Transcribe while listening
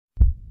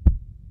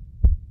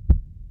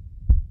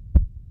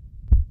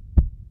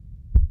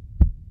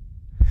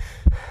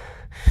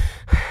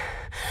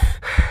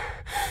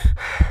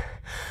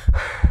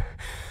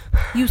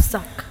You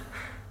suck.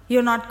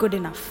 You're not good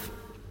enough.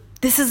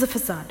 This is a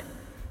facade.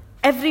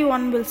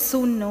 Everyone will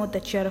soon know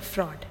that you're a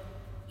fraud.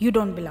 You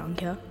don't belong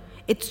here.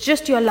 It's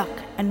just your luck,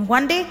 and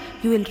one day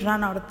you will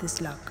run out of this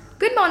luck.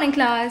 Good morning,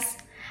 class.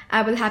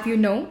 I will have you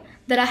know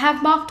that I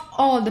have marked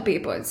all the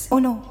papers. Oh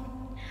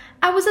no.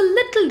 I was a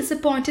little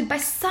disappointed by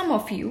some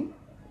of you,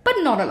 but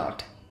not a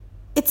lot.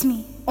 It's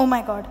me. Oh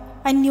my god.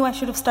 I knew I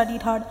should have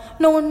studied hard.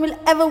 No one will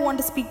ever want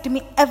to speak to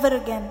me ever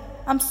again.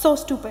 I'm so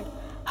stupid.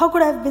 How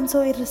could I have been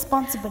so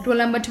irresponsible? Roll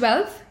number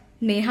 12,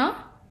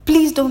 Neha.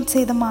 Please don't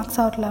say the marks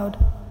out loud.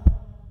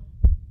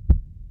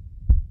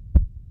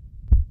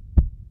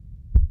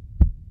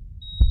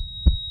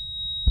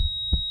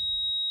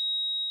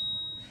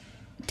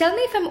 Tell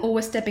me if I'm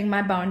overstepping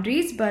my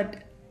boundaries,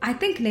 but I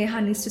think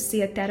Neha needs to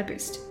see a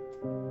therapist.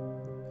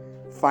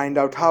 Find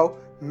out how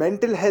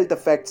mental health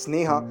affects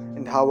Neha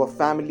and how her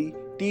family,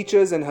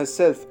 teachers, and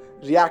herself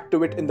react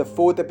to it in the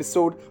 4th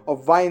episode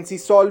of YnC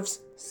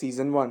Solves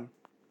Season 1.